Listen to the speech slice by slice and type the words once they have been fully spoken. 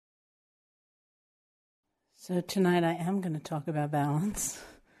So tonight I am going to talk about balance.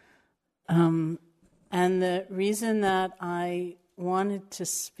 And the reason that I wanted to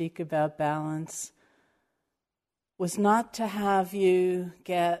speak about balance was not to have you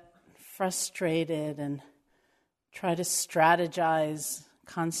get frustrated and try to strategize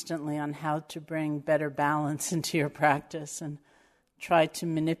constantly on how to bring better balance into your practice and try to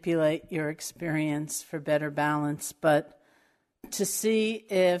manipulate your experience for better balance, but to see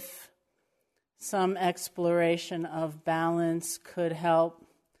if some exploration of balance could help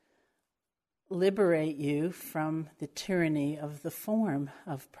liberate you from the tyranny of the form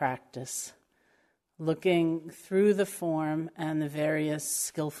of practice, looking through the form and the various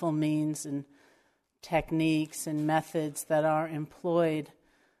skillful means and techniques and methods that are employed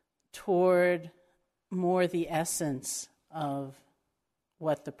toward more the essence of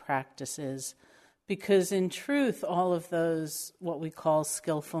what the practice is. Because in truth, all of those, what we call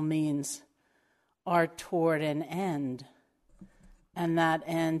skillful means, are toward an end, and that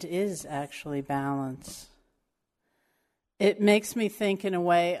end is actually balance. It makes me think in a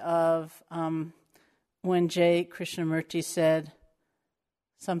way of when J. Krishnamurti said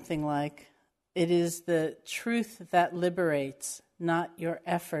something like, "It is the truth that liberates, not your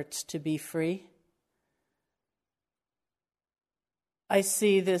efforts to be free." I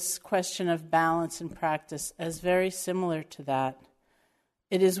see this question of balance in practice as very similar to that.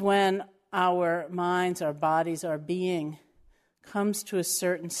 It is when our minds, our bodies, our being comes to a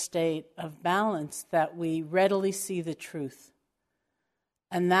certain state of balance that we readily see the truth.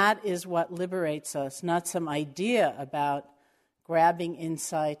 And that is what liberates us, not some idea about grabbing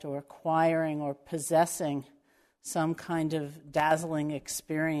insight or acquiring or possessing some kind of dazzling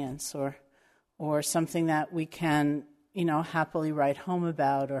experience or something that we can, happily write home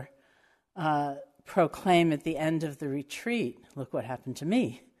about or proclaim at the end of the retreat. Look what happened to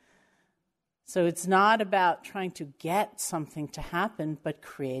me. So it's not about trying to get something to happen, but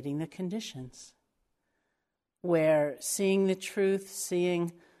creating the conditions where seeing the truth,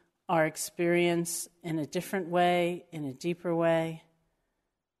 seeing our experience in a different way, in a deeper way,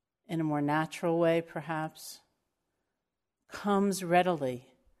 in a more natural way perhaps, comes readily.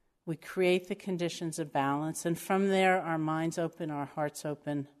 We create the conditions of balance, and from there our minds open, our hearts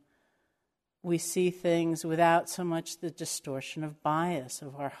open. We see things without so much the distortion of bias,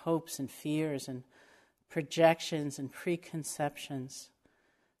 of our hopes and fears and projections and preconceptions.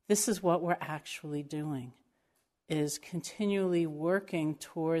 This is what we're actually doing, is continually working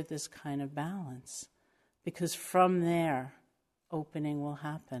toward this kind of balance, because from there, opening will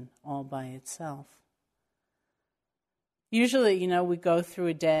happen all by itself. Usually, we go through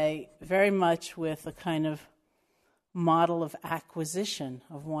a day very much with a kind of model of acquisition,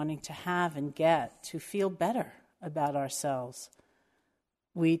 of wanting to have and get, to feel better about ourselves.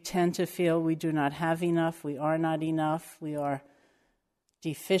 We tend to feel we do not have enough, we are not enough, we are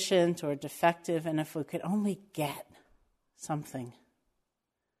deficient or defective, and if we could only get something,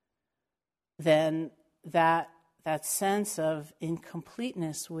 then that sense of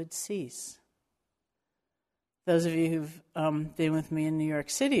incompleteness would cease. Those of you who've been with me in New York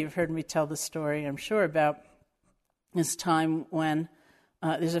City have heard me tell the story, I'm sure, about this time when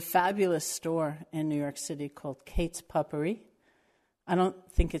there's a fabulous store in New York City called Kate's Puppery. I don't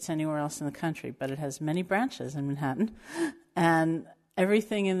think it's anywhere else in the country, but it has many branches in Manhattan. And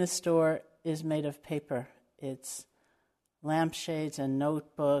everything in the store is made of paper. It's lampshades and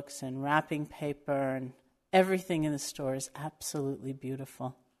notebooks and wrapping paper, and everything in the store is absolutely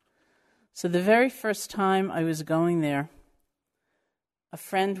beautiful. So the very first time I was going there, a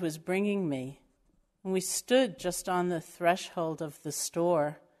friend was bringing me, and we stood just on the threshold of the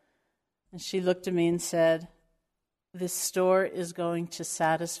store, and she looked at me and said, "This store is going to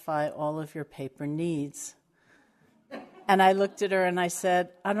satisfy all of your paper needs." And I looked at her and I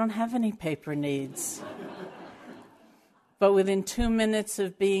said, "I don't have any paper needs." But within 2 minutes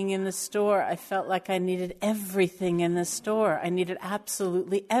of being in the store, I felt like I needed everything in the store. I needed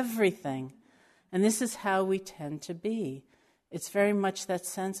absolutely everything. And this is how we tend to be. It's very much that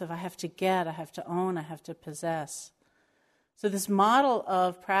sense of I have to get, I have to own, I have to possess. So this model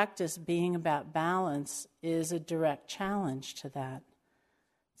of practice being about balance is a direct challenge to that.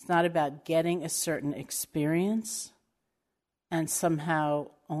 It's not about getting a certain experience and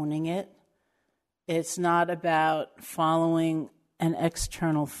somehow owning it. It's not about following an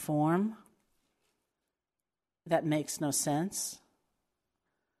external form that makes no sense.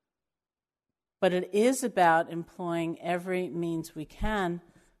 But it is about employing every means we can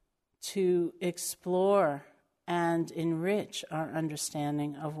to explore and enrich our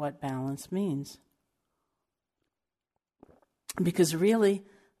understanding of what balance means. Because really,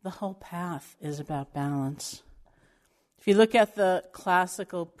 the whole path is about balance. If you look at the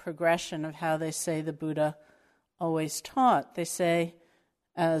classical progression of how they say the Buddha always taught, they say,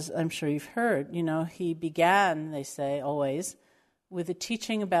 as I'm sure you've heard, he began, they say always, with a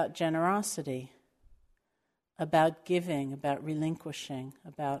teaching about generosity, about giving, about relinquishing,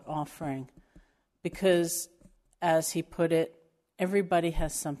 about offering. Because, as he put it, everybody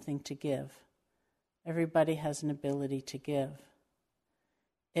has something to give. Everybody has an ability to give.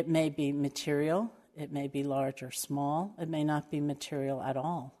 It may be material, it may be large or small, it may not be material at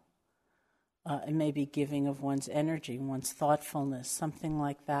all. It may be giving of one's energy, one's thoughtfulness, something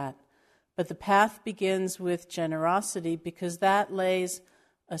like that. But the path begins with generosity because that lays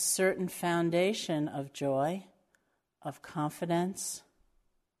a certain foundation of joy, of confidence,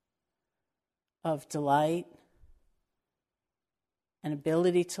 of delight, an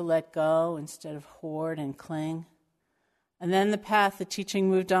ability to let go instead of hoard and cling. And then the teaching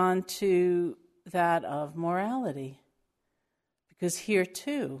moved on to that of morality. Because here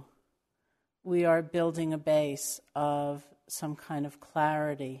too, we are building a base of some kind of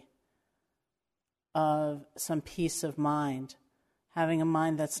clarity, of some peace of mind, having a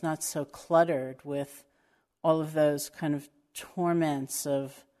mind that's not so cluttered with all of those kind of torments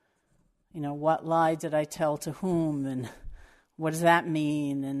of, what lie did I tell to whom, and what does that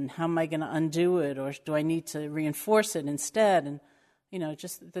mean, and how am I going to undo it, or do I need to reinforce it instead? And,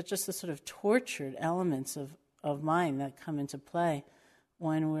 just the sort of tortured elements of mind that come into play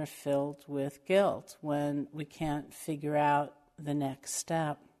when we're filled with guilt, when we can't figure out the next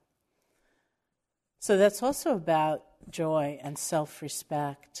step. So that's also about joy and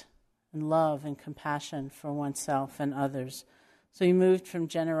self-respect and love and compassion for oneself and others. So you moved from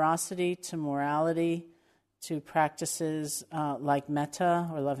generosity to morality to practices like metta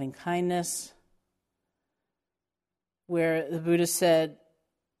or loving kindness, where the Buddha said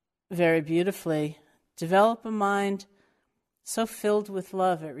very beautifully, develop a mind so filled with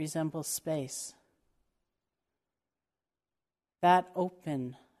love it resembles space. That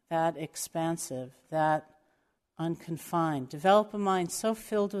open, that expansive, that unconfined. Develop a mind so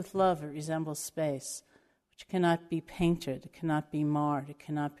filled with love it resembles space, which cannot be painted, it cannot be marred, it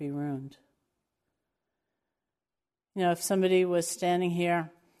cannot be ruined. If somebody was standing here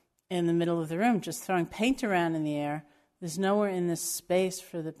in the middle of the room just throwing paint around in the air, there's nowhere in this space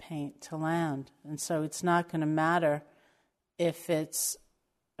for the paint to land. And so it's not going to matter if it's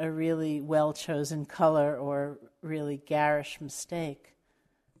a really well-chosen color or really garish mistake.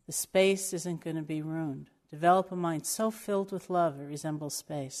 The space isn't going to be ruined. Develop a mind so filled with love it resembles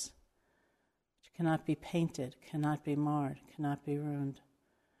space, which cannot be painted, cannot be marred, cannot be ruined.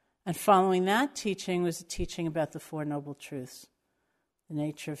 And following that teaching was a teaching about the Four Noble Truths, the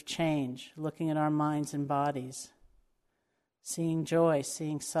nature of change, looking at our minds and bodies, seeing joy,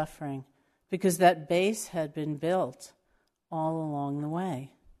 seeing suffering, because that base had been built all along the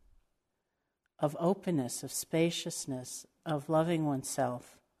way of openness, of spaciousness, of loving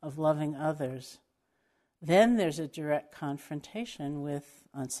oneself, of loving others. Then there's a direct confrontation with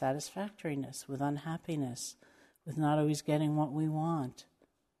unsatisfactoriness, with unhappiness, with not always getting what we want,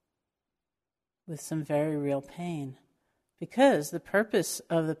 with some very real pain. Because the purpose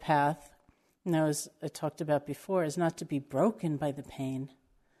of the path, as I talked about before, is not to be broken by the pain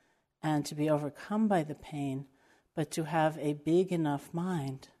and to be overcome by the pain, but to have a big enough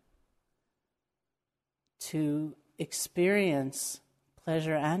mind to experience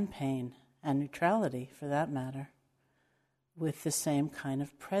pleasure and pain, and neutrality for that matter, with the same kind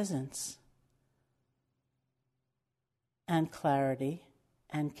of presence and clarity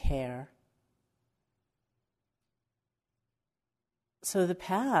and care. So the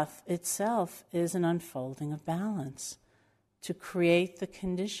path itself is an unfolding of balance to create the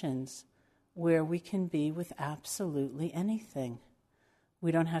conditions where we can be with absolutely anything.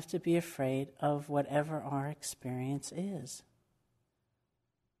 We don't have to be afraid of whatever our experience is.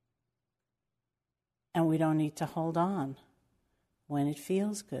 And we don't need to hold on when it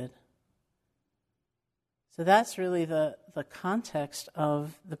feels good. So that's really the context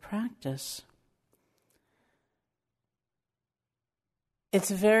of the practice. It's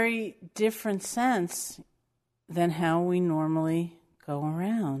a very different sense than how we normally go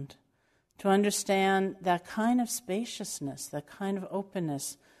around. To understand that kind of spaciousness, that kind of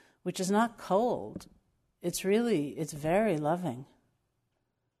openness, which is not cold. It's very loving.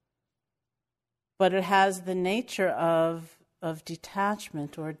 But it has the nature of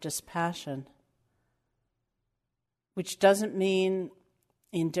detachment or dispassion, which doesn't mean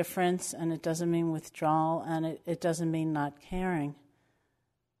indifference, and it doesn't mean withdrawal, and it doesn't mean not caring.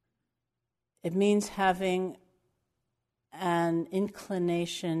 It means having an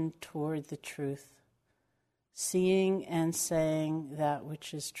inclination toward the truth, seeing and saying that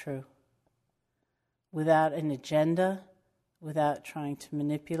which is true, without an agenda, without trying to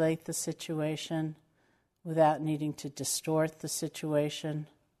manipulate the situation, without needing to distort the situation,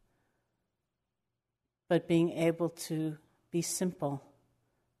 but being able to be simple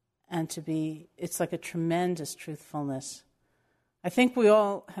and to be, it's like a tremendous truthfulness. I think we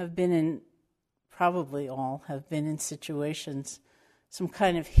all have been in, probably all have been in situations, some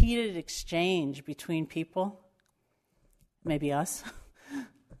kind of heated exchange between people, maybe us,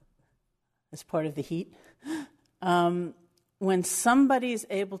 as part of the heat, when somebody is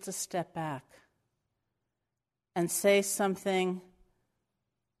able to step back and say something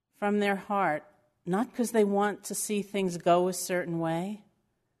from their heart, not because they want to see things go a certain way,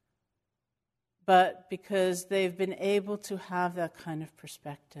 but because they've been able to have that kind of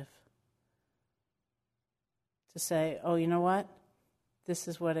perspective. To say, oh, you know what? This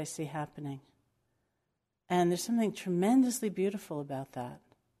is what I see happening. And there's something tremendously beautiful about that,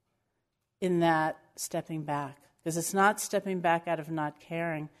 in that stepping back. Because it's not stepping back out of not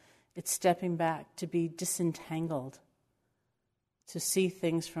caring, it's stepping back to be disentangled, to see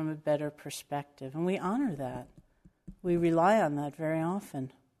things from a better perspective. And we honor that. We rely on that very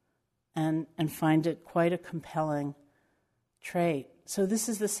often and find it quite a compelling trait. So this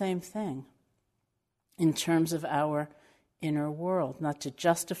is the same thing in terms of our inner world, not to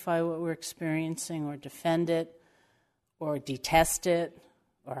justify what we're experiencing or defend it or detest it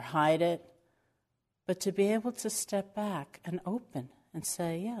or hide it, but to be able to step back and open and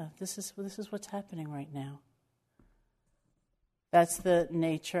say, yeah, this is what's happening right now. That's the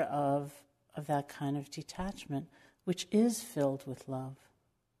nature of that kind of detachment, which is filled with love.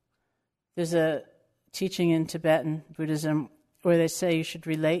 There's a teaching in Tibetan Buddhism where they say you should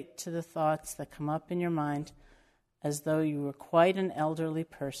relate to the thoughts that come up in your mind as though you were quite an elderly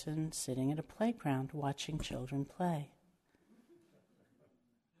person sitting at a playground watching children play.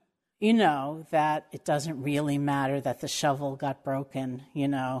 You know that it doesn't really matter that the shovel got broken,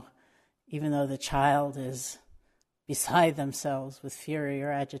 even though the child is beside themselves with fury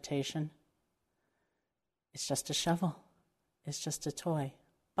or agitation. It's just a shovel. It's just a toy.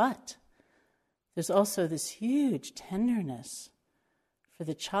 But there's also this huge tenderness for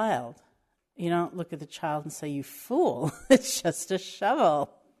the child. You don't look at the child and say, you fool, it's just a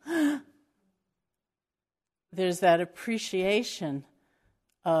shovel. There's that appreciation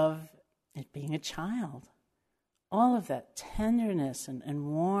of it being a child. All of that tenderness and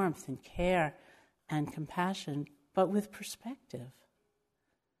warmth and care and compassion, but with perspective.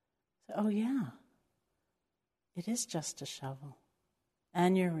 So, oh yeah, it is just a shovel.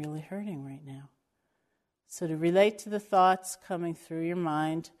 And you're really hurting right now. So to relate to the thoughts coming through your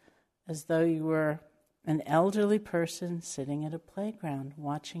mind as though you were an elderly person sitting at a playground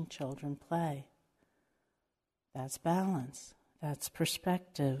watching children play. That's balance. That's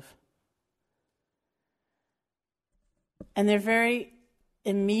perspective. And they're very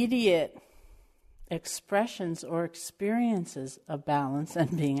immediate expressions or experiences of balance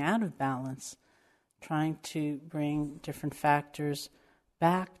and being out of balance, trying to bring different factors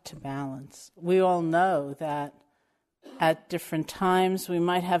back to balance. We all know that at different times we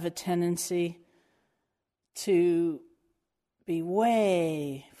might have a tendency to be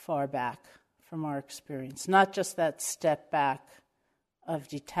way far back from our experience, not just that step back of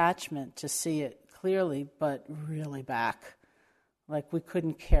detachment to see it clearly, but really back. Like we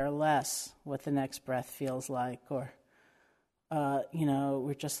couldn't care less what the next breath feels like, or,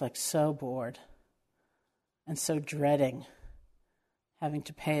 we're just like so bored and so dreading having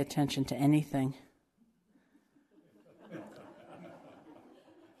to pay attention to anything.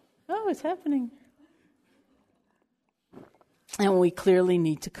 Oh, it's happening. And we clearly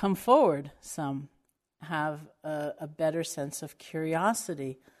need to come forward some, have a better sense of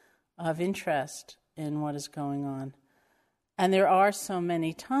curiosity, of interest in what is going on. And there are so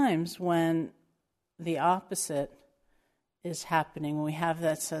many times when the opposite is happening, when we have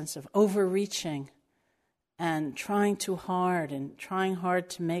that sense of overreaching and trying too hard and trying hard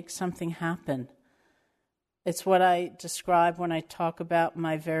to make something happen. It's what I describe when I talk about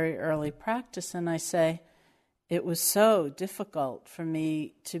my very early practice, and I say, it was so difficult for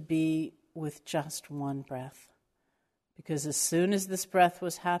me to be with just one breath. Because as soon as this breath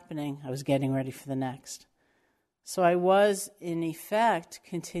was happening, I was getting ready for the next. So I was, in effect,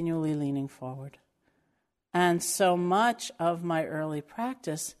 continually leaning forward. And so much of my early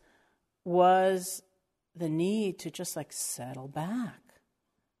practice was the need to just settle back,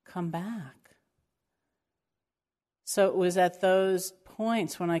 come back. So it was at those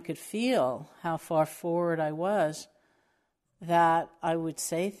points when I could feel how far forward I was that I would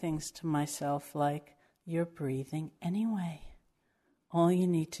say things to myself like, you're breathing anyway. All you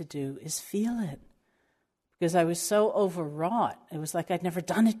need to do is feel it. Because I was so overwrought. It was like I'd never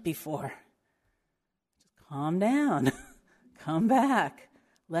done it before. Just calm down. Come back.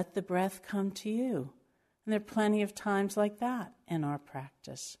 Let the breath come to you. And there are plenty of times like that in our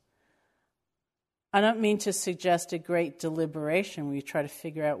practice. I don't mean to suggest a great deliberation where you try to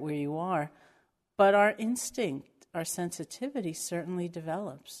figure out where you are, but our instinct, our sensitivity certainly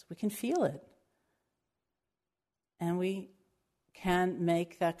develops. We can feel it. And we can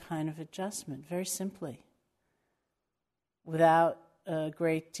make that kind of adjustment very simply, without a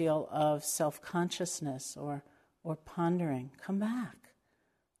great deal of self-consciousness or pondering. Come back.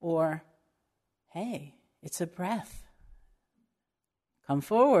 Or, hey, it's a breath. Come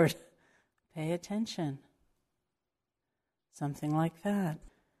forward. Pay attention. Something like that.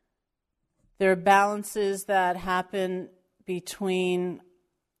 There are balances that happen between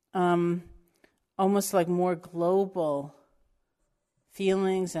almost like more global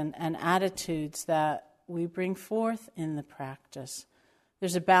feelings and attitudes that we bring forth in the practice.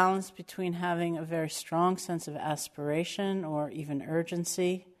 There's a balance between having a very strong sense of aspiration or even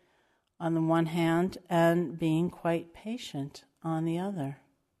urgency on the one hand and being quite patient on the other.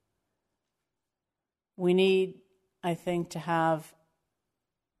 We need, I think, to have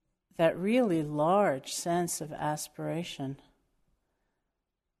that really large sense of aspiration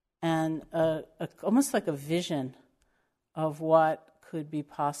and almost like a vision of what could be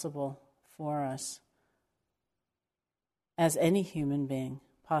possible for us as any human being,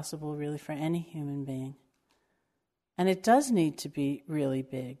 possible really for any human being. And it does need to be really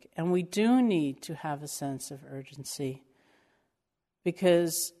big, and we do need to have a sense of urgency,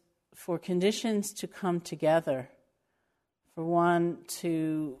 because for conditions to come together, for one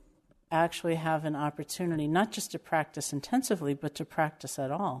to actually have an opportunity, not just to practice intensively, but to practice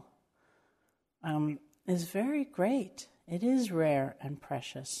at all, is very great. It is rare and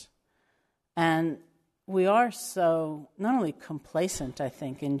precious. And we are so not only complacent, I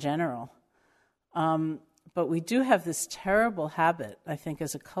think, in general, but we do have this terrible habit, I think,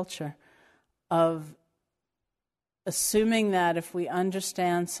 as a culture, of assuming that if we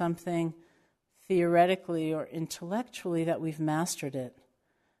understand something theoretically or intellectually, that we've mastered it.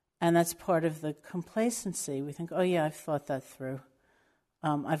 And that's part of the complacency. We think, oh yeah, I've thought that through.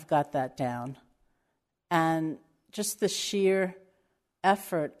 I've got that down. And just the sheer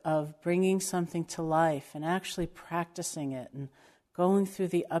effort of bringing something to life and actually practicing it and going through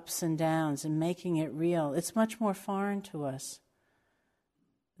the ups and downs and making it real, it's much more foreign to us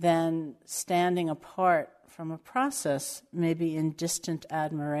than standing apart from a process, maybe in distant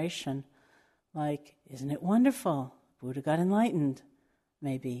admiration, like, isn't it wonderful? Buddha got enlightened,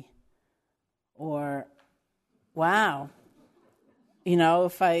 maybe. Or, wow,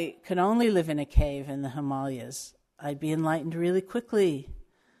 if I could only live in a cave in the Himalayas, I'd be enlightened really quickly,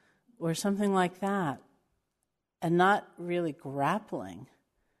 or something like that. And not really grappling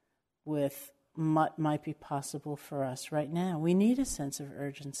with what might be possible for us right now. We need a sense of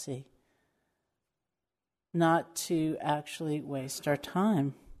urgency, not to actually waste our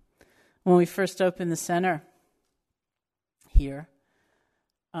time. When we first opened the center here,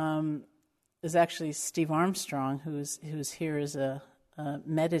 it was actually Steve Armstrong, who was here as a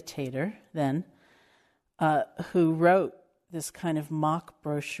meditator then, who wrote this kind of mock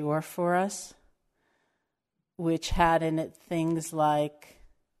brochure for us, which had in it things like,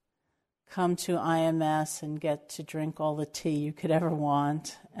 come to IMS and get to drink all the tea you could ever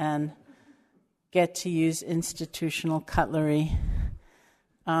want, and get to use institutional cutlery.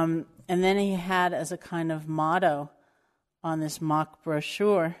 And then he had as a kind of motto on this mock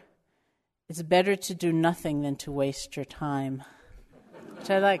brochure, it's better to do nothing than to waste your time, which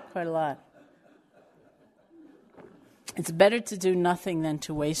I like quite a lot. It's better to do nothing than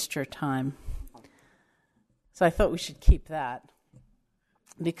to waste your time. So I thought we should keep that,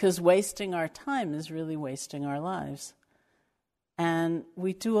 because wasting our time is really wasting our lives. And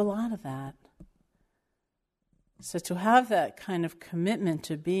we do a lot of that. So to have that kind of commitment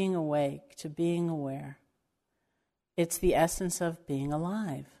to being awake, to being aware, it's the essence of being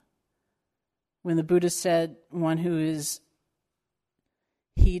alive. When the Buddha said one who is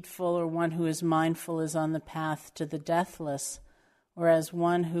heedful or one who is mindful is on the path to the deathless, whereas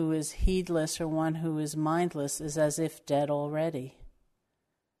one who is heedless or one who is mindless is as if dead already.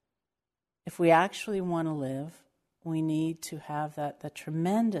 If we actually want to live, we need to have that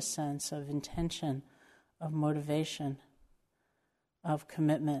tremendous sense of intention, of motivation, of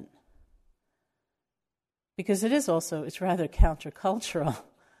commitment. Because it's rather countercultural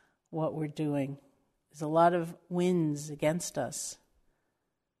what we're doing. There's a lot of winds against us.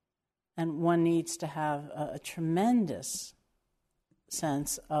 And one needs to have a tremendous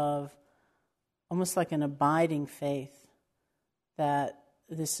sense of almost like an abiding faith that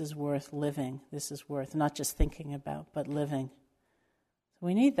this is worth living, this is worth not just thinking about, but living. So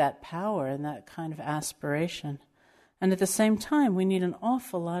we need that power and that kind of aspiration. And at the same time, we need an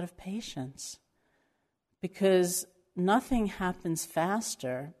awful lot of patience, because nothing happens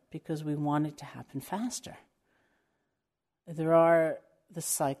faster because we want it to happen faster. There are the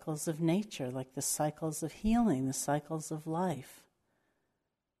cycles of nature, like the cycles of healing, the cycles of life.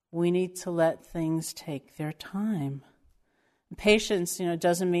 We need to let things take their time. Patience,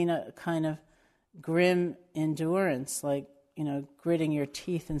 doesn't mean a kind of grim endurance, like, gritting your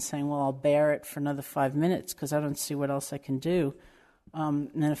teeth and saying, well, I'll bear it for another 5 minutes because I don't see what else I can do. And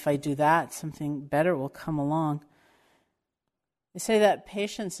then if I do that, something better will come along. They say that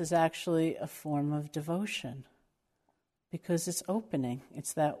patience is actually a form of devotion because it's opening.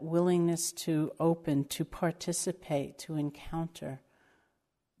 It's that willingness to open, to participate, to encounter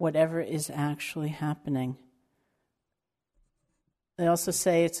whatever is actually happening. They also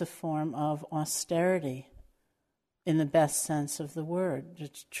say it's a form of austerity in the best sense of the word.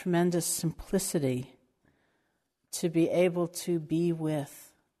 It's tremendous simplicity to be able to be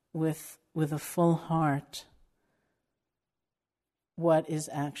with a full heart what is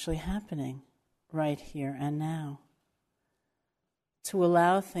actually happening right here and now. To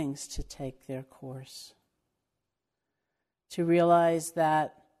allow things to take their course. To realize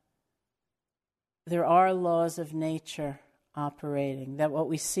that there are laws of nature operating, that what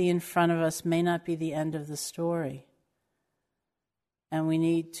we see in front of us may not be the end of the story. And we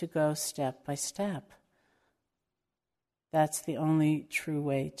need to go step by step. That's the only true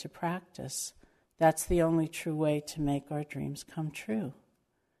way to practice. That's the only true way to make our dreams come true.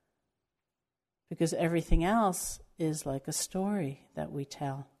 Because everything else is like a story that we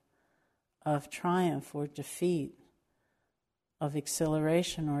tell of triumph or defeat, of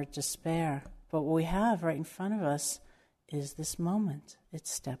exhilaration or despair. But what we have right in front of us is this moment. It's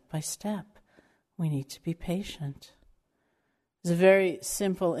step by step. We need to be patient. There's a very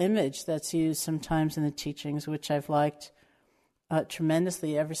simple image that's used sometimes in the teachings, which I've liked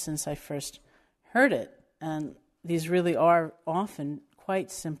tremendously ever since I first heard it. And these really are often quite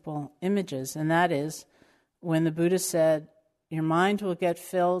simple images. And that is when the Buddha said, your mind will get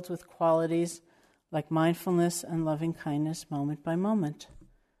filled with qualities like mindfulness and loving kindness moment by moment.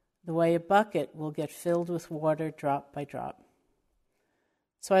 The way a bucket will get filled with water drop by drop.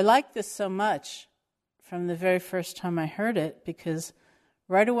 So I like this so much from the very first time I heard it, because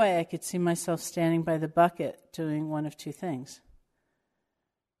right away I could see myself standing by the bucket doing one of two things.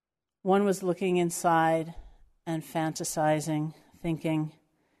 One was looking inside and fantasizing, thinking,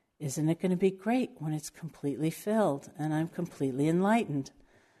 isn't it going to be great when it's completely filled and I'm completely enlightened?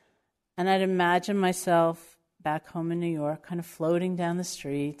 And I'd imagine myself back home in New York, kind of floating down the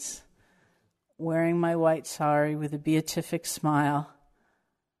streets, wearing my white sari with a beatific smile,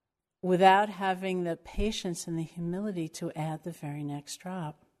 without having the patience and the humility to add the very next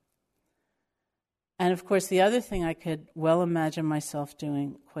drop. And of course, the other thing I could well imagine myself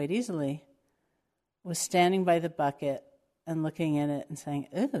doing quite easily was standing by the bucket and looking in it and saying,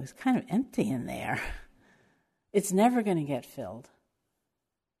 ooh, it's kind of empty in there. It's never going to get filled.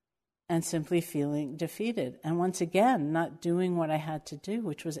 And simply feeling defeated. And once again, not doing what I had to do,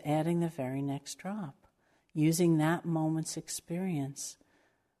 which was adding the very next drop. Using that moment's experience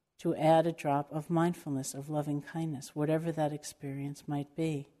to add a drop of mindfulness, of loving kindness, whatever that experience might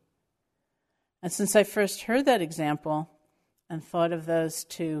be. And since I first heard that example and thought of those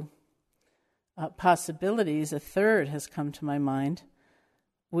two possibilities, a third has come to my mind,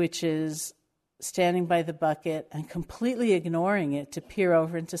 which is standing by the bucket and completely ignoring it to peer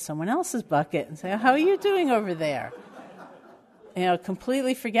over into someone else's bucket and say, how are you doing over there?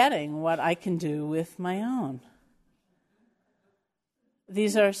 Completely forgetting what I can do with my own.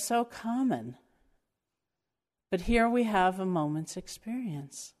 These are so common. But here we have a moment's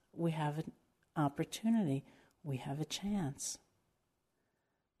experience. We have an opportunity. We have a chance.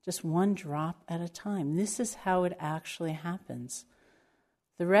 Just one drop at a time. This is how it actually happens.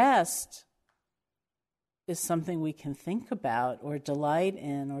 The rest is something we can think about or delight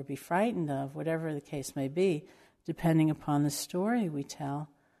in or be frightened of, whatever the case may be, depending upon the story we tell.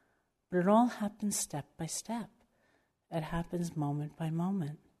 But it all happens step by step. It happens moment by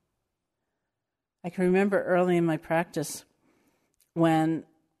moment. I can remember early in my practice when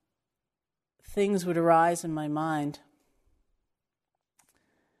things would arise in my mind,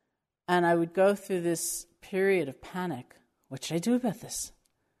 and I would go through this period of panic. What should I do about this?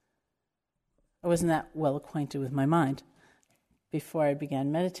 I wasn't that well acquainted with my mind before I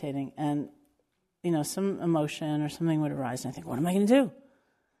began meditating. And, some emotion or something would arise, and I think, what am I going to do?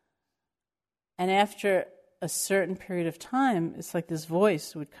 And after a certain period of time, it's like this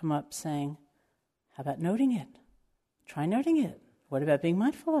voice would come up saying, how about noting it? Try noting it. What about being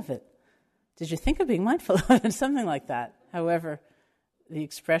mindful of it? Did you think of being mindful of it? Something like that. However, the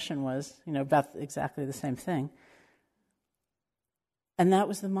expression was, about exactly the same thing. And that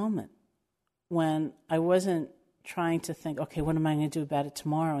was the moment when I wasn't trying to think, okay, what am I going to do about it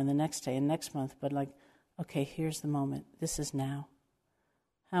tomorrow and the next day and next month? But like, okay, here's the moment. This is now.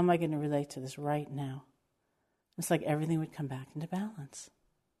 How am I going to relate to this right now? It's like everything would come back into balance.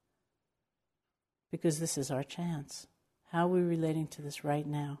 Because this is our chance. How are we relating to this right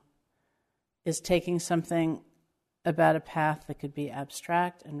now? Is taking something about a path that could be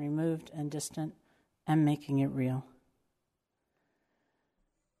abstract and removed and distant and making it real.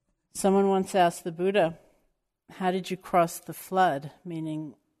 Someone once asked the Buddha, how did you cross the flood,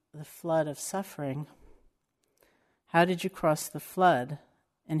 meaning the flood of suffering? How did you cross the flood?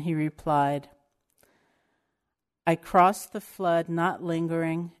 And he replied, I crossed the flood not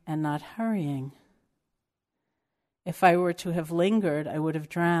lingering and not hurrying. If I were to have lingered, I would have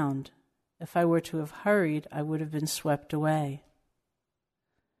drowned. If I were to have hurried, I would have been swept away.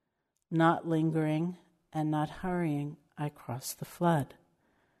 Not lingering and not hurrying, I crossed the flood.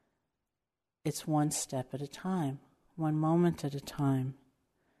 It's one step at a time, one moment at a time.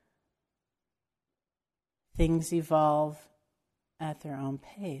 Things evolve at their own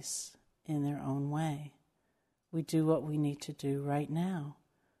pace, in their own way. We do what we need to do right now.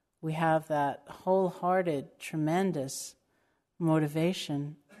 We have that wholehearted, tremendous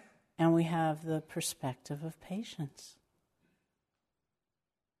motivation, and we have the perspective of patience.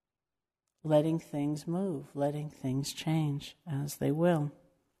 Letting things move, letting things change as they will.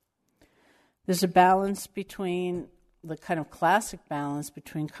 There's a balance between, the kind of classic balance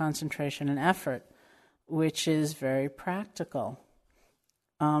between concentration and effort, which is very practical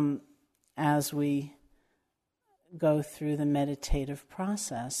as we go through the meditative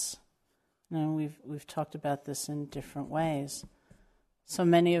process. We've talked about this in different ways. So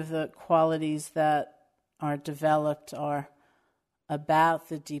many of the qualities that are developed are about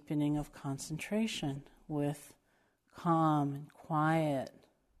the deepening of concentration with calm and quiet,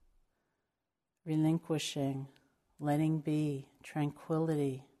 relinquishing, letting be,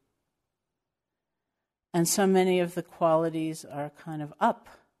 tranquility. And so many of the qualities are kind of up,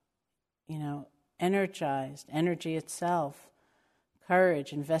 energized, energy itself,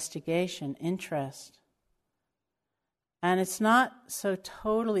 courage, investigation, interest. And it's not so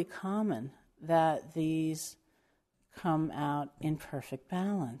totally common that these come out in perfect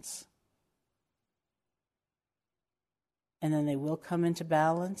balance. And then they will come into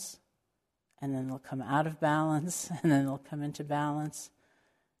balance, and then they'll come out of balance, and then they'll come into balance.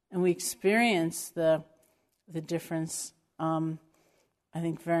 And we experience the difference, I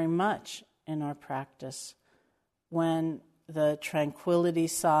think, very much in our practice. When the tranquility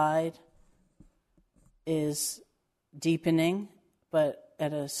side is deepening, but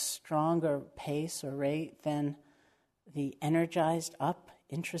at a stronger pace or rate than the energized up,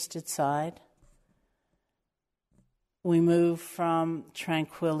 interested side, we move from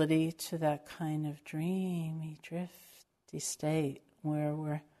tranquility to that kind of dreamy, drifty state where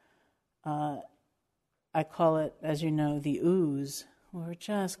we're, I call it, as you know, the ooze. We're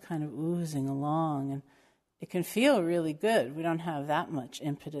just kind of oozing along, and it can feel really good. We don't have that much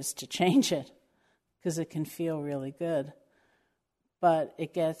impetus to change it because it can feel really good. But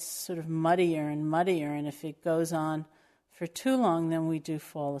it gets sort of muddier and muddier, and if it goes on for too long, then we do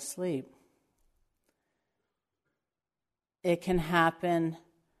fall asleep. It can happen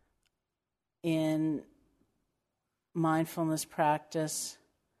in mindfulness practice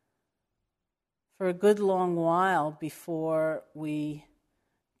for a good long while before we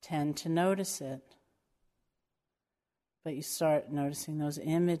tend to notice it. But you start noticing those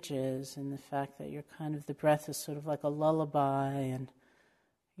images and the fact that you're kind of, the breath is sort of like a lullaby, and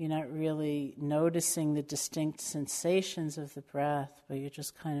you're not really noticing the distinct sensations of the breath, but you're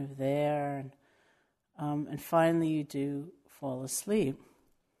just kind of there, and finally you do fall asleep.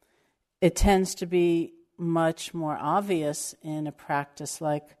 It tends to be much more obvious in a practice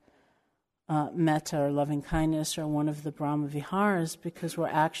like metta or loving kindness or one of the Brahma Viharas, because we're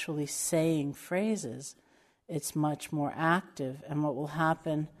actually saying phrases. It's much more active. And what will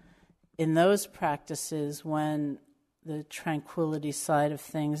happen in those practices when the tranquility side of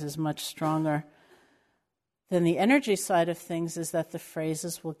things is much stronger than the energy side of things is that the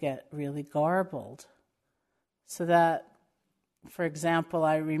phrases will get really garbled. So that For example,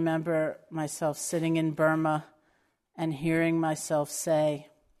 I remember myself sitting in Burma and hearing myself say,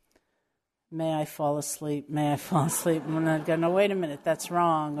 "May I fall asleep, may I fall asleep." And I go, "No, wait a minute, that's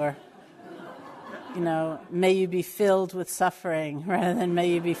wrong." Or, "May you be filled with suffering," rather than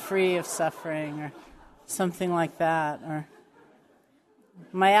 "may you be free of suffering," or something like that. Or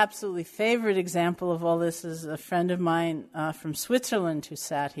my absolutely favorite example of all this is a friend of mine from Switzerland who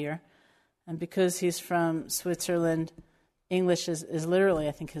sat here. And because he's from Switzerland, English is literally,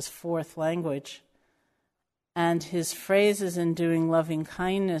 I think, his fourth language. And his phrases in doing loving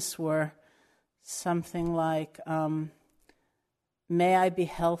kindness were something like, "May I be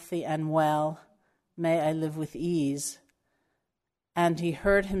healthy and well, may I live with ease." And he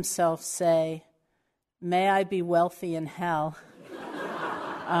heard himself say, "May I be wealthy in hell,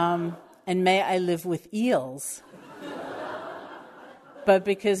 and may I live with eels." But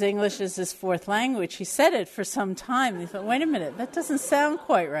because English is his fourth language, he said it for some time. He thought, wait a minute, that doesn't sound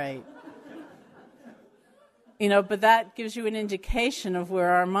quite right. But that gives you an indication of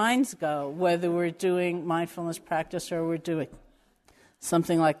where our minds go, whether we're doing mindfulness practice or we're doing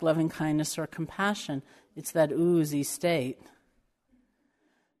something like loving kindness or compassion. It's that oozy state.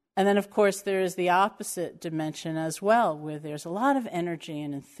 And then, of course, there is the opposite dimension as well, where there's a lot of energy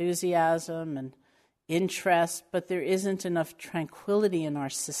and enthusiasm and interest, but there isn't enough tranquility in our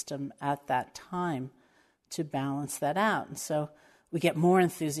system at that time to balance that out. And so we get more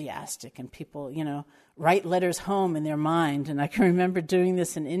enthusiastic, and people, write letters home in their mind. And I can remember doing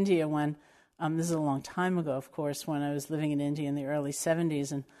this in India when, this is a long time ago, of course, when I was living in India in the early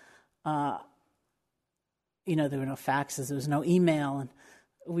 70s, and, there were no faxes, there was no email, and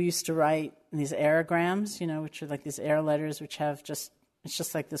we used to write these airograms, which are like these air letters, which have it's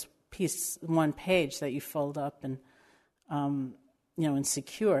just like this piece, one page that you fold up and, and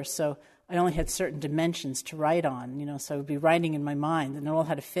secure. So I only had certain dimensions to write on, so I would be writing in my mind, and it all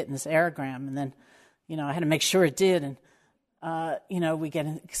had to fit in this aerogram, and then, I had to make sure it did, and, we get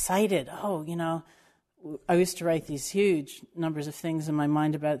excited. I used to write these huge numbers of things in my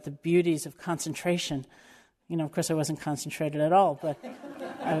mind about the beauties of concentration. Of course I wasn't concentrated at all, but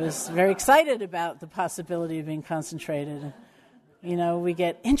I was very excited about the possibility of being concentrated. And, we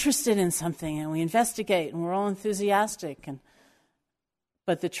get interested in something and we investigate and we're all enthusiastic,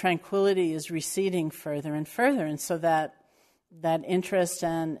 but the tranquility is receding further and further, and so that interest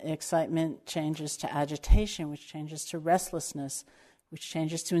and excitement changes to agitation, which changes to restlessness, which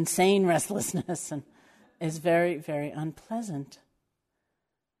changes to insane restlessness, and is very, very unpleasant.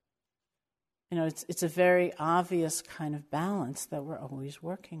 It's a very obvious kind of balance that we're always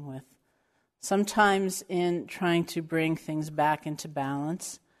working with. Sometimes in trying to bring things back into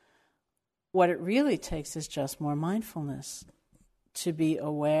balance, what it really takes is just more mindfulness, to be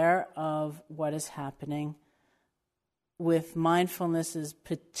aware of what is happening with mindfulness's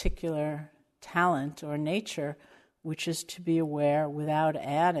particular talent or nature, which is to be aware without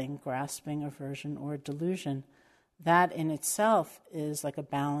adding grasping, aversion, or delusion. That in itself is like a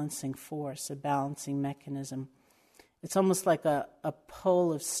balancing force, a balancing mechanism. It's almost like a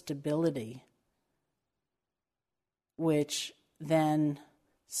pole of stability, which then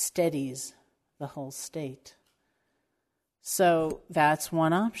steadies the whole state. So that's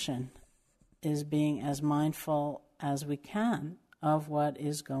one option, is being as mindful as we can of what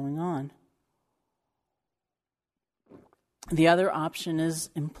is going on. The other option is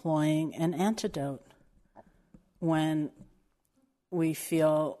employing an antidote. When we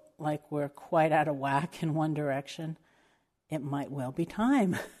feel like we're quite out of whack in one direction, it might well be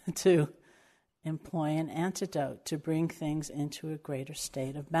time to employ an antidote to bring things into a greater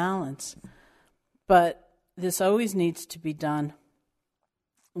state of balance. But this always needs to be done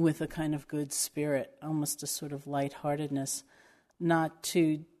with a kind of good spirit, almost a sort of lightheartedness, not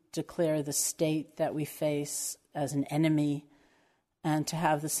to declare the state that we face as an enemy and to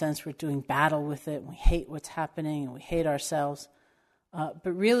have the sense we're doing battle with it, and we hate what's happening, and we hate ourselves.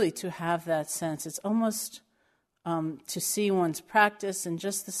 But really to have that sense, it's almost to see one's practice in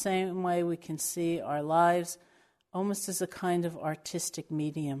just the same way we can see our lives, almost as a kind of artistic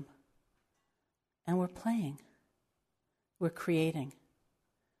medium. And we're playing. We're creating.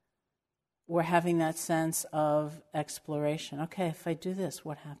 We're having that sense of exploration. Okay, if I do this,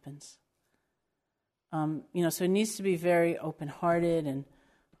 what happens? So it needs to be very open-hearted and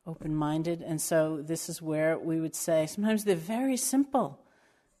open-minded. And so this is where we would say, sometimes they're very simple,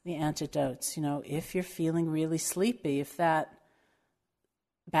 the antidotes. If you're feeling really sleepy, if that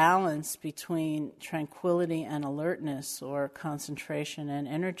balance between tranquility and alertness or concentration and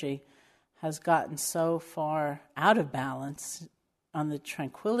energy has gotten so far out of balance on the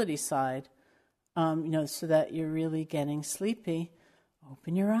tranquility side, so that you're really getting sleepy,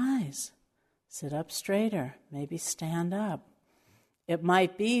 open your eyes, sit up straighter, maybe stand up. It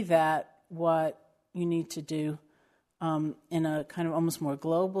might be that what you need to do in a kind of almost more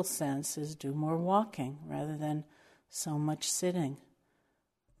global sense is do more walking rather than so much sitting.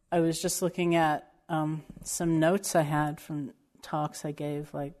 I was just looking at some notes I had from talks I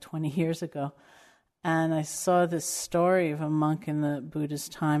gave like 20 years ago, and I saw this story of a monk in the Buddha's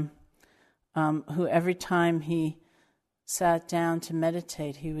time who every time he sat down to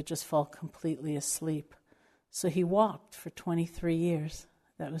meditate, he would just fall completely asleep. So he walked for 23 years.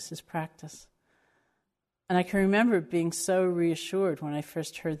 That was his practice. And I can remember being so reassured when I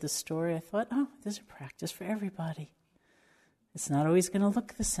first heard the story. I thought, oh, there's a practice for everybody. It's not always going to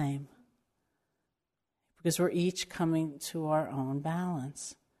look the same because we're each coming to our own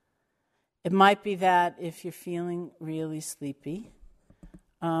balance. It might be that if you're feeling really sleepy,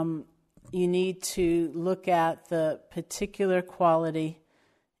 you need to look at the particular quality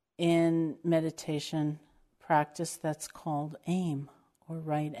in meditation practice that's called aim or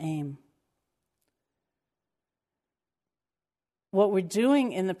right aim. What we're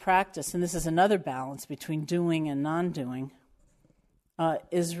doing in the practice, and this is another balance between doing and non-doing,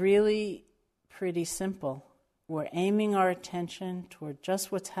 is really pretty simple. We're aiming our attention toward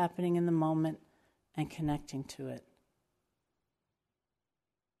just what's happening in the moment and connecting to it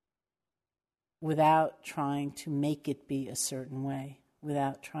without trying to make it be a certain way,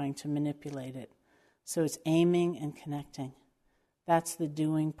 without trying to manipulate it. So it's aiming and connecting. That's the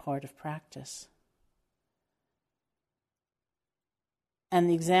doing part of practice. And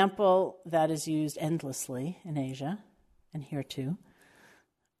the example that is used endlessly in Asia, and here too,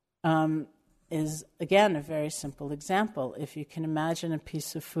 is, again, a very simple example. If you can imagine a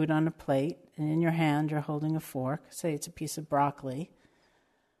piece of food on a plate, and in your hand you're holding a fork, say it's a piece of broccoli,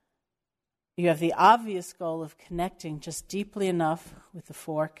 you have the obvious goal of connecting just deeply enough with the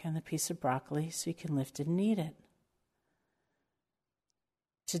fork and the piece of broccoli so you can lift it and eat it.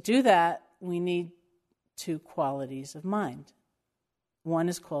 To do that, we need two qualities of mind. One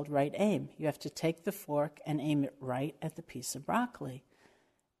is called right aim. You have to take the fork and aim it right at the piece of broccoli.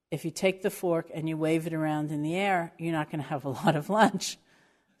 If you take the fork and you wave it around in the air, you're not going to have a lot of lunch.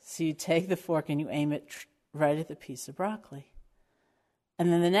 So you take the fork and you aim it right at the piece of broccoli.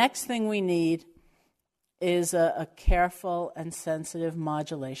 And then the next thing we need is a careful and sensitive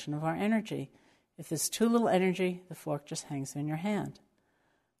modulation of our energy. If there's too little energy, the fork just hangs in your hand.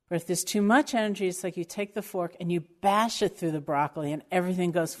 But if there's too much energy, it's like you take the fork and you bash it through the broccoli and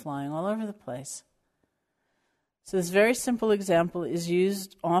everything goes flying all over the place. So this very simple example is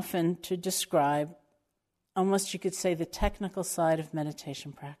used often to describe, almost you could say, the technical side of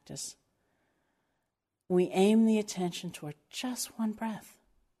meditation practice. We aim the attention toward just one breath.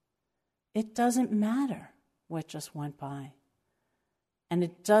 It doesn't matter what just went by. And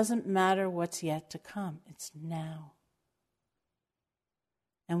it doesn't matter what's yet to come. It's now.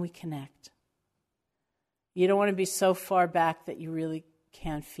 And we connect. You don't want to be so far back that you really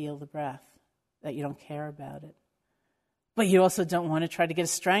can't feel the breath, that you don't care about it. But you also don't want to try to get a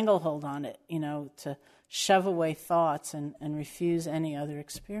stranglehold on it, to shove away thoughts and refuse any other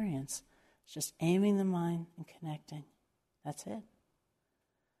experience. It's just aiming the mind and connecting. That's it.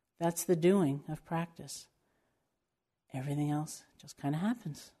 That's the doing of practice. Everything else just kind of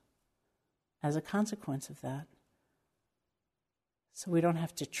happens as a consequence of that. So we don't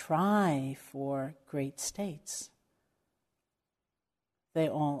have to try for great states. They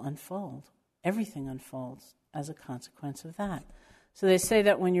all unfold. Everything unfolds as a consequence of that. So they say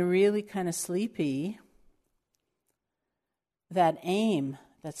that when you're really kind of sleepy, that aim,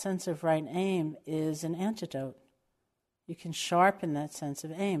 that sense of right aim, is an antidote. You can sharpen that sense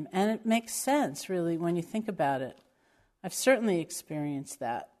of aim. And it makes sense, really, when you think about it. I've certainly experienced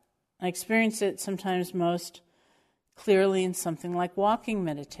that. I experience it sometimes most clearly in something like walking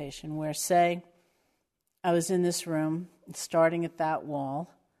meditation, where, say, I was in this room, starting at that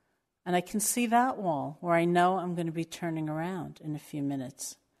wall, and I can see that wall where I know I'm going to be turning around in a few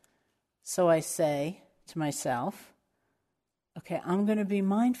minutes. So I say to myself, okay, I'm going to be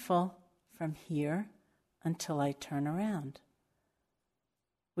mindful from here until I turn around,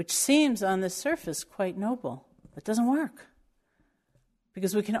 which seems on the surface quite noble, but doesn't work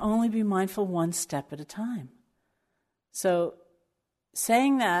because we can only be mindful one step at a time. So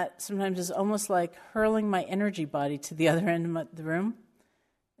saying that sometimes is almost like hurling my energy body to the other end of the room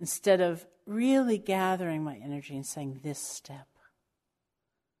instead of really gathering my energy and saying this step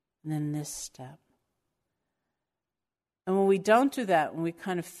and then this step. And when we don't do that, when we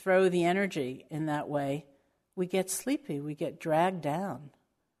kind of throw the energy in that way, we get sleepy, we get dragged down.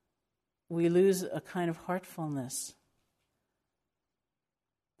 we lose a kind of heartfulness.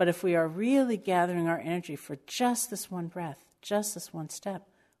 But if we are really gathering our energy for just this one breath, just this one step,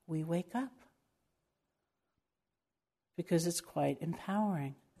 we wake up. Because it's quite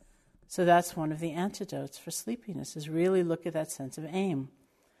empowering. So that's one of the antidotes for sleepiness, is really look at that sense of aim.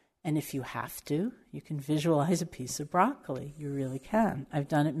 And if you have to, you can visualize a piece of broccoli. You really can. I've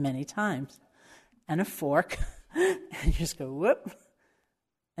done it many times. And a fork. And you just go, whoop.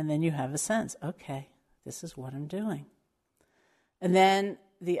 And then you have a sense, okay, this is what I'm doing. And then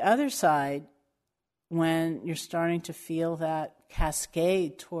the other side, when you're starting to feel that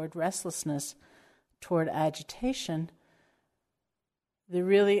cascade toward restlessness, toward agitation, they're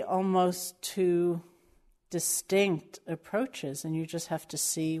really almost two distinct approaches, and you just have to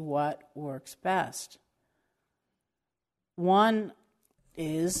see what works best. One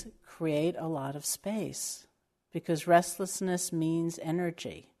is create a lot of space, because restlessness means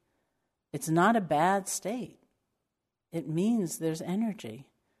energy. It's not a bad state. It means there's energy.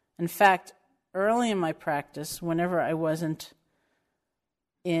 In fact, early in my practice, whenever I wasn't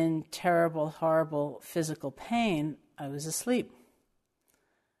in terrible, horrible physical pain, I was asleep.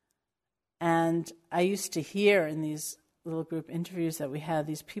 And I used to hear in these little group interviews that we had,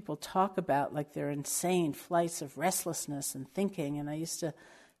 these people talk about like their insane flights of restlessness and thinking, and I used to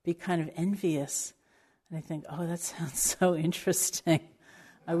be kind of envious. And I think, oh, that sounds so interesting.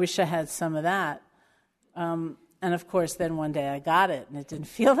 I wish I had some of that. And of course, then one day I got it, and it didn't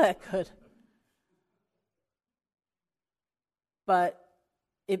feel that good. But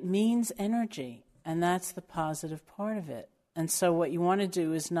it means energy, and that's the positive part of it. And so what you want to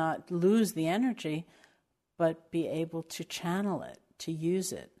do is not lose the energy, but be able to channel it, to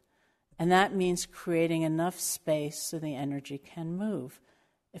use it. And that means creating enough space so the energy can move.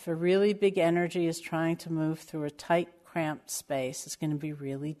 If a really big energy is trying to move through a tight, cramped space, it's going to be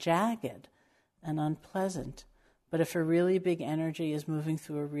really jagged and unpleasant. But if a really big energy is moving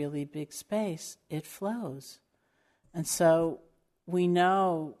through a really big space, it flows. And so we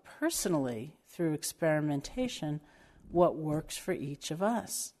know personally through experimentation what works for each of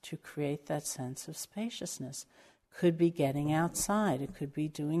us to create that sense of spaciousness. Could be getting outside. It could be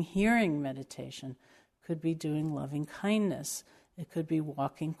doing hearing meditation. It could be doing loving kindness. It could be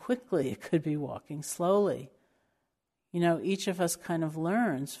walking quickly. It could be walking slowly. You know, each of us kind of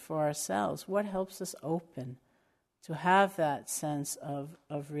learns for ourselves what helps us open to have that sense of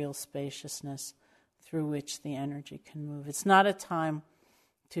real spaciousness through which the energy can move. It's not a time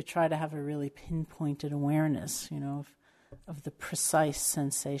to try to have a really pinpointed awareness, you know, of the precise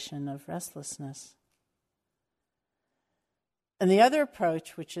sensation of restlessness. And the other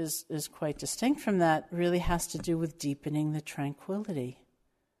approach, which is quite distinct from that, really has to do with deepening the tranquility,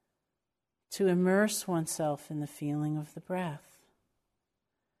 to immerse oneself in the feeling of the breath,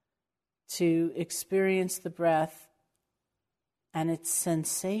 to experience the breath and its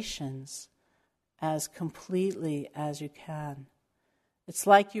sensations as completely as you can. It's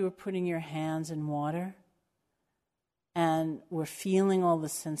like you were putting your hands in water and we're feeling all the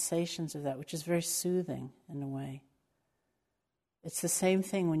sensations of that, which is very soothing in a way. It's the same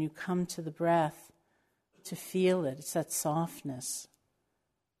thing when you come to the breath to feel it. It's that softness,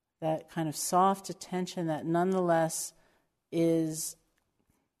 that kind of soft attention that nonetheless is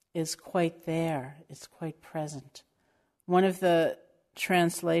quite there. It's quite present. One of the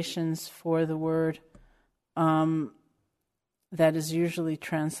translations for the word that is usually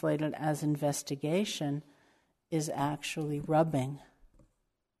translated as investigation is actually rubbing.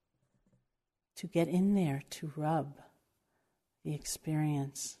 To get in there, to rub the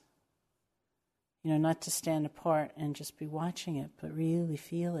experience. You know, not to stand apart and just be watching it, but really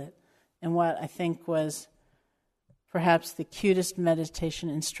feel it. And what I think was perhaps the cutest meditation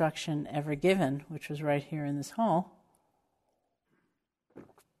instruction ever given, which was right here in this hall,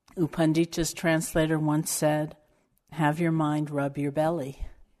 U Pandita's translator once said, "Have your mind rub your belly,"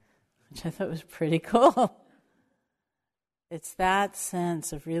 which I thought was pretty cool. It's that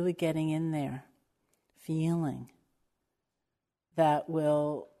sense of really getting in there, feeling, that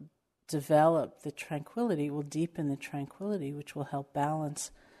will develop the tranquility, will deepen the tranquility, which will help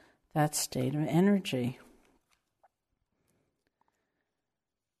balance that state of energy.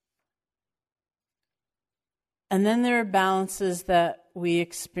 And then there are balances that we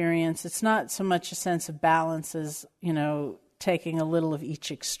experience. It's not so much a sense of balance as, you know, taking a little of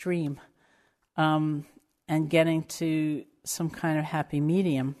each extreme and getting to some kind of happy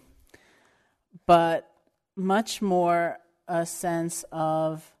medium, but much more a sense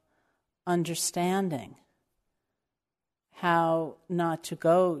of understanding how not to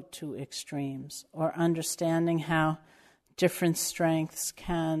go to extremes, or understanding how different strengths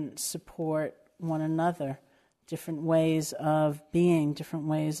can support one another. Different ways of being, different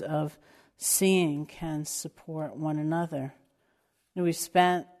ways of seeing can support one another. And we've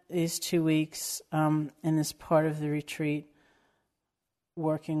spent these 2 weeks in this part of the retreat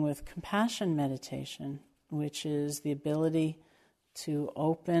working with compassion meditation, which is the ability to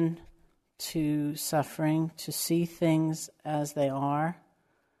open to suffering, to see things as they are,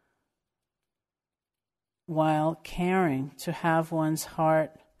 while caring, to have one's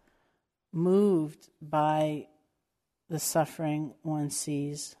heart moved by the suffering one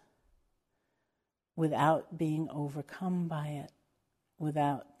sees without being overcome by it,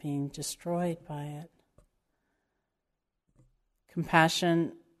 without being destroyed by it.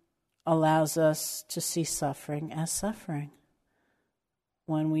 Compassion allows us to see suffering as suffering.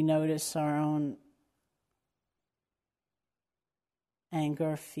 When we notice our own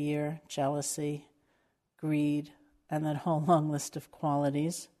anger, fear, jealousy, greed, and that whole long list of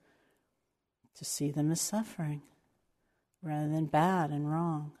qualities, to see them as suffering rather than bad and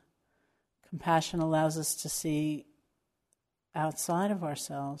wrong. Compassion allows us to see outside of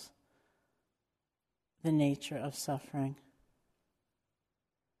ourselves the nature of suffering.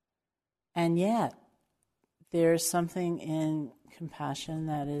 And yet, there's something in compassion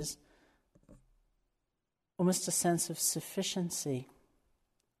that is almost a sense of sufficiency,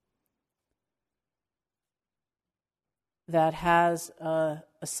 that has a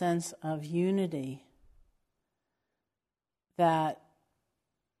sense of unity, that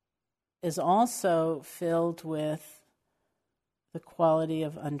is also filled with the quality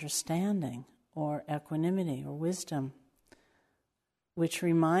of understanding or equanimity or wisdom, which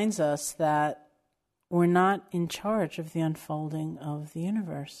reminds us that we're not in charge of the unfolding of the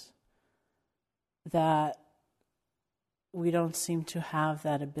universe, that we don't seem to have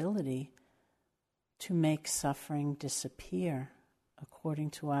that ability to make suffering disappear according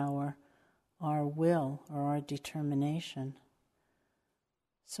to our will or our determination.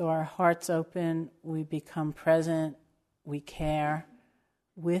 So our hearts open, we become present, we care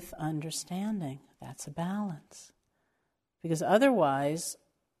with understanding. That's a balance. Because otherwise,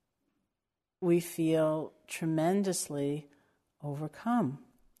 we feel tremendously overcome.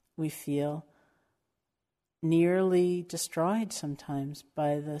 We feel nearly destroyed sometimes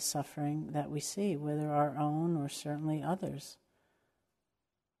by the suffering that we see, whether our own or certainly others,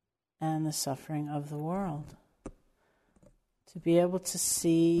 and the suffering of the world. To be able to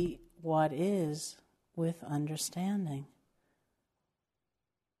see what is with understanding.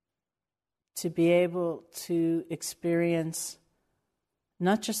 To be able to experience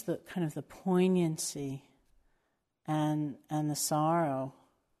not just the kind of the poignancy and the sorrow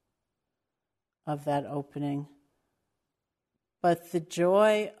of that opening, but the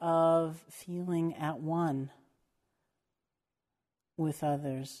joy of feeling at one with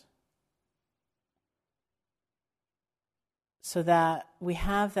others, so that we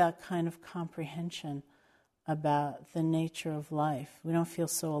have that kind of comprehension about the nature of life. We don't feel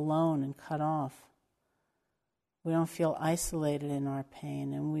so alone and cut off. We don't feel isolated in our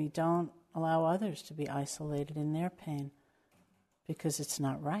pain, and we don't allow others to be isolated in their pain, because it's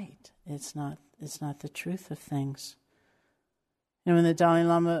not right. It's not the truth of things. And when the Dalai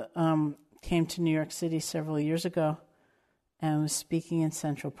Lama came to New York City several years ago and was speaking in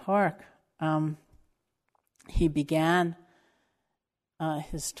Central Park, he began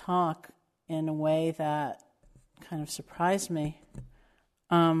his talk in a way that kind of surprised me,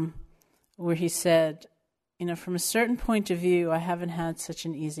 where he said, from a certain point of view, I haven't had such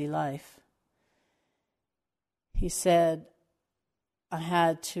an easy life. He said, I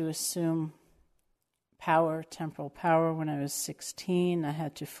had to assume power, temporal power, when I was 16. I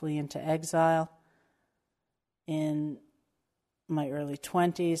had to flee into exile. In my early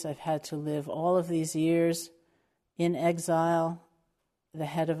 20s, I've had to live all of these years in exile, the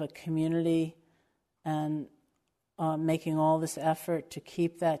head of a community, and making all this effort to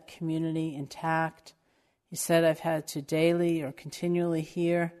keep that community intact. He said, I've had to daily or continually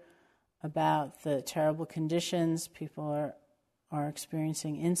hear about the terrible conditions people are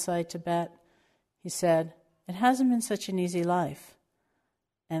experiencing inside Tibet. He said, it hasn't been such an easy life.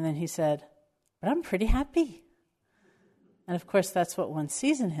 And then he said, but I'm pretty happy. And of course, that's what one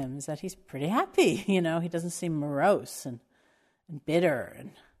sees in him, is that he's pretty happy. He doesn't seem morose and bitter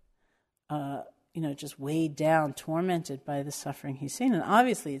and, just weighed down, tormented by the suffering he's seen. And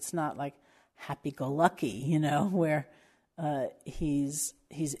obviously, it's not like happy-go-lucky, where he's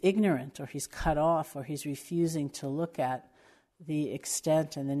ignorant or he's cut off or he's refusing to look at the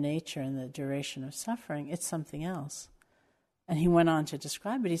extent and the nature and the duration of suffering. It's something else. And he went on to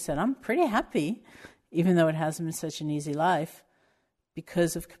describe it. He said, I'm pretty happy, even though it hasn't been such an easy life,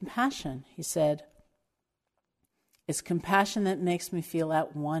 because of compassion. He said, it's compassion that makes me feel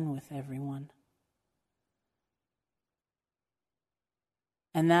at one with everyone.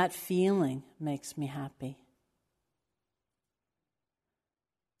 And that feeling makes me happy.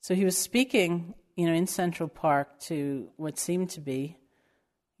 So he was speaking, in Central Park to what seemed to be,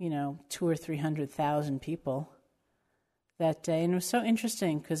 200,000 or 300,000 people that day. And it was so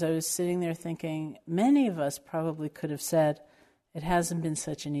interesting because I was sitting there thinking, many of us probably could have said, it hasn't been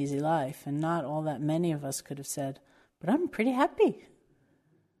such an easy life. And not all that many of us could have said, but I'm pretty happy.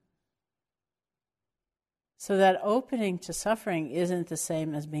 So that opening to suffering isn't the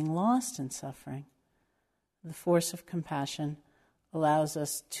same as being lost in suffering. The force of compassion allows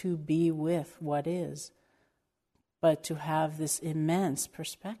us to be with what is, but to have this immense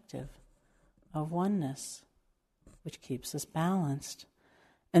perspective of oneness, which keeps us balanced.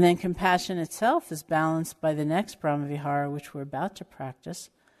 And then compassion itself is balanced by the next Brahmavihara, which we're about to practice,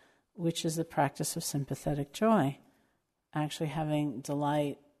 which is the practice of sympathetic joy, actually having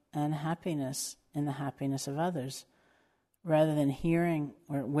delight and happiness in the happiness of others, rather than hearing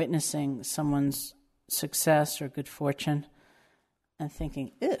or witnessing someone's success or good fortune and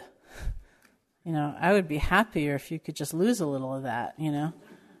thinking, ugh, I would be happier if you could just lose a little of that,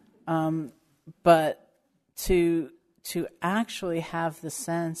 But to actually have the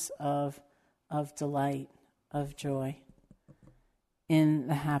sense of delight, of joy in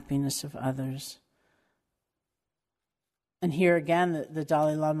the happiness of others. And here again, the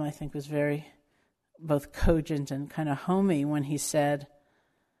Dalai Lama, I think, was very both cogent and kind of homey when he said,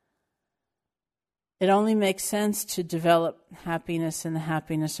 it only makes sense to develop happiness in the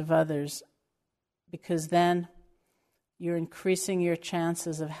happiness of others, because then you're increasing your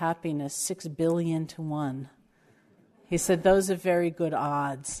chances of happiness 6 billion to 1. He said those are very good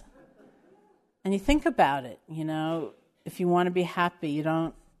odds. And you think about it, if you want to be happy, you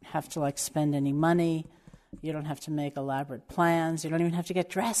don't have to spend any money. You don't have to make elaborate plans. You don't even have to get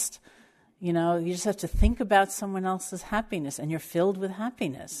dressed. You just have to think about someone else's happiness, and you're filled with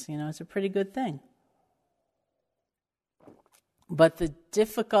happiness. It's a pretty good thing. But the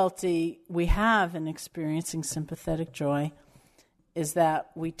difficulty we have in experiencing sympathetic joy is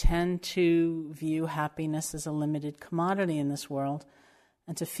that we tend to view happiness as a limited commodity in this world,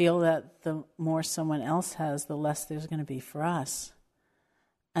 and to feel that the more someone else has, the less there's going to be for us.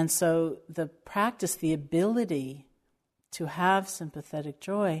 And so the practice, the ability to have sympathetic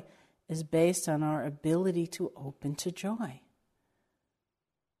joy, is based on our ability to open to joy,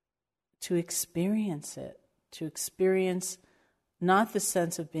 to experience it, to experience not the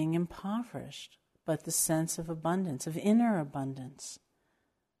sense of being impoverished, but the sense of abundance, of inner abundance.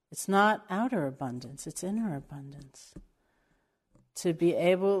 It's not outer abundance, it's inner abundance. To be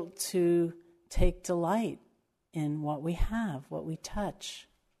able to take delight in what we have, what we touch,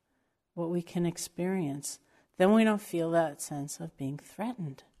 what we can experience. Then we don't feel that sense of being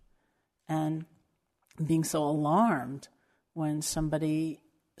threatened and being so alarmed when somebody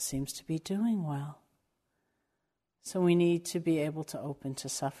seems to be doing well. So we need to be able to open to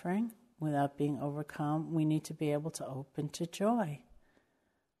suffering without being overcome. We need to be able to open to joy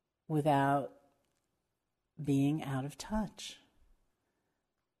without being out of touch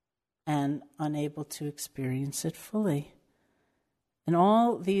and unable to experience it fully. In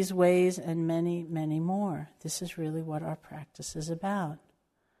all these ways and many, many more, this is really what our practice is about.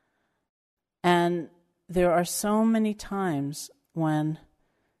 And there are so many times when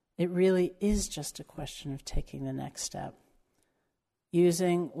it really is just a question of taking the next step,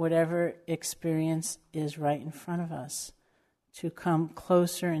 using whatever experience is right in front of us to come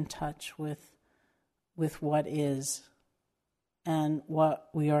closer in touch with what is and what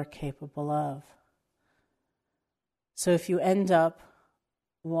we are capable of. So if you end up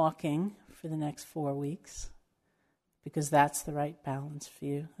walking for the next 4 weeks, because that's the right balance for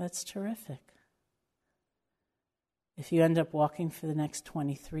you, that's terrific. If you end up walking for the next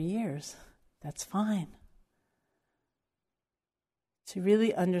 23 years, that's fine. To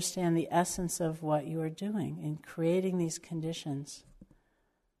really understand the essence of what you are doing in creating these conditions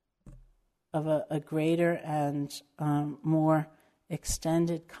of a greater and more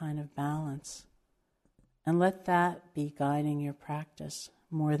extended kind of balance. And let that be guiding your practice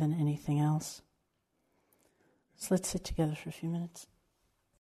more than anything else. So let's sit together for a few minutes.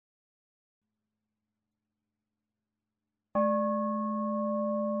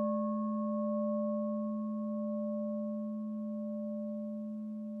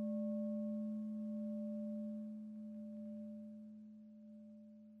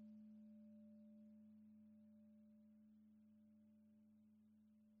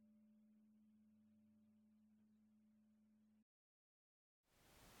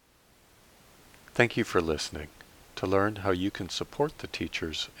 Thank you for listening. To learn how you can support the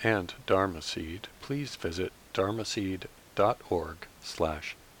teachers and Dharma Seed, please visit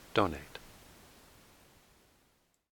dharmaseed.org/donate.